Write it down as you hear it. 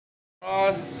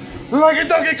On. Like a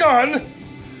Donkey Kong.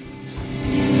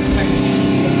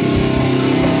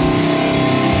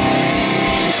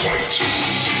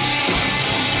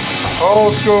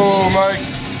 Old school, Mike.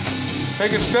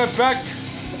 Take a step back.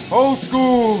 Old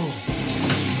school.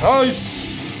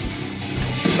 Nice.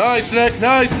 Nice, Nick.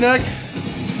 Nice, Nick.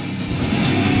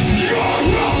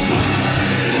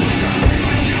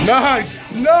 Nice.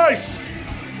 Nice.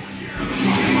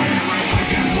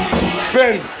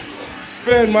 Spin.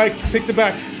 Spin, Mike. Take the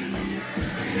back.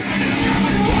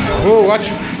 Oh, watch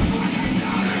it.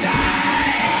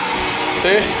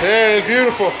 See? There it is.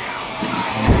 Beautiful.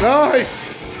 Nice.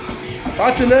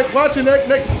 Watch your neck. Watch your neck.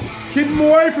 Next. Keep him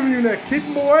away from you, Nick. Keep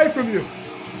him away from you.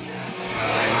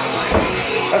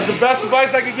 That's the best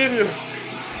advice I can give you.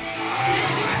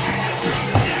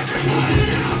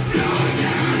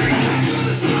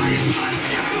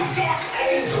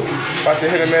 About to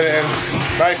hit a minute in.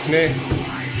 Nice knee.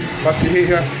 Watch your heat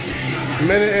here. A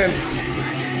minute in.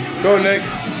 Go, Nick.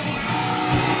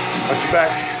 Watch your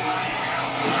back.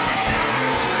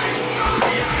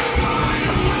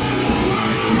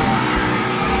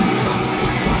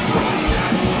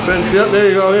 Yep, there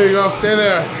you go, there you go. Stay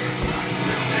there.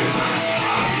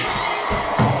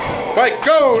 Mike,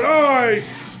 go! Nice!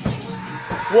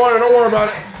 Water, don't worry about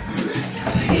it.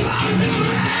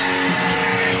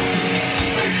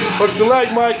 Hook the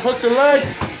leg, Mike. Hook the leg.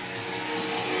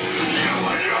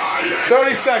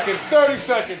 30 seconds. 30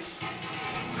 seconds.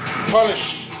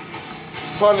 Punish.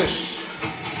 Punish.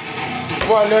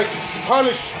 Come on, Nick.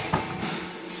 Punish.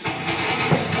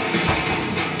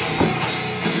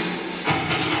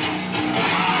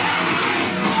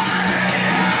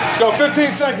 Let's go.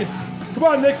 15 seconds. Come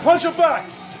on, Nick. Punch him back.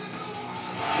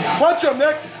 Punch him,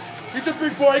 Nick. He's a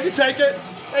big boy. He can take it.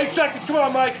 8 seconds. Come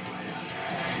on, Mike.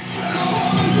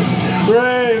 3.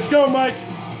 Let's go, Mike.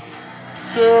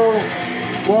 2,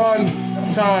 1.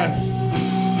 Time.